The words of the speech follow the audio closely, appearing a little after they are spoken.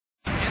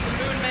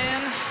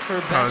for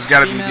Best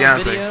gotta be Female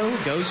Beyonce.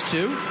 Video goes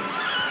to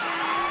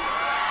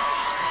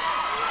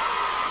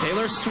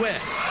Taylor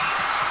Swift.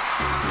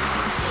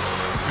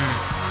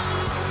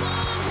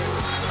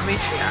 I mean,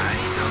 she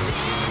alright though.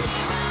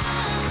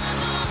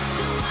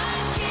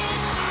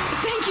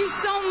 Thank you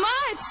so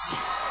much.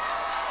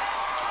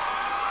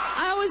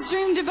 I always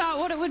dreamed about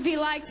what it would be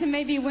like to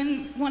maybe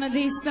win one of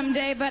these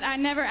someday, but I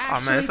never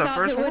actually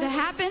thought it would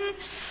happen.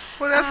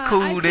 Well, that's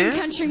cool I then. sing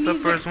country It's the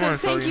music, first so one,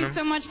 thank so, you know.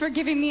 so much for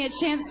giving me a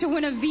chance to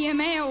win a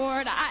VMA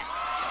award.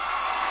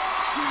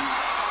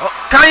 Oh,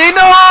 Kanye,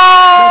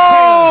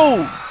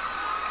 no!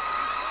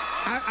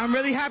 I'm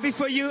really happy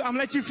for you. I'm gonna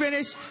let you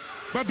finish.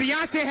 But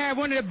Beyonce had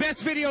one of the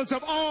best videos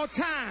of all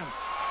time.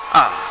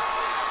 Ah,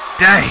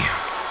 damn.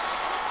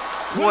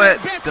 One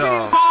of the best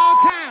videos of all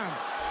time.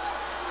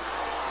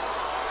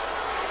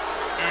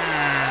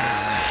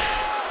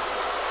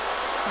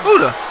 Who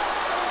the?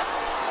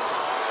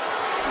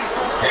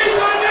 He's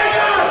a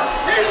nigger!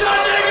 He's a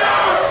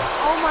nigger!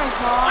 Oh my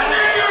god. A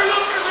nigger!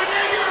 Look at the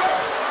nigger!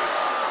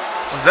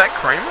 Was that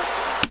Kramer?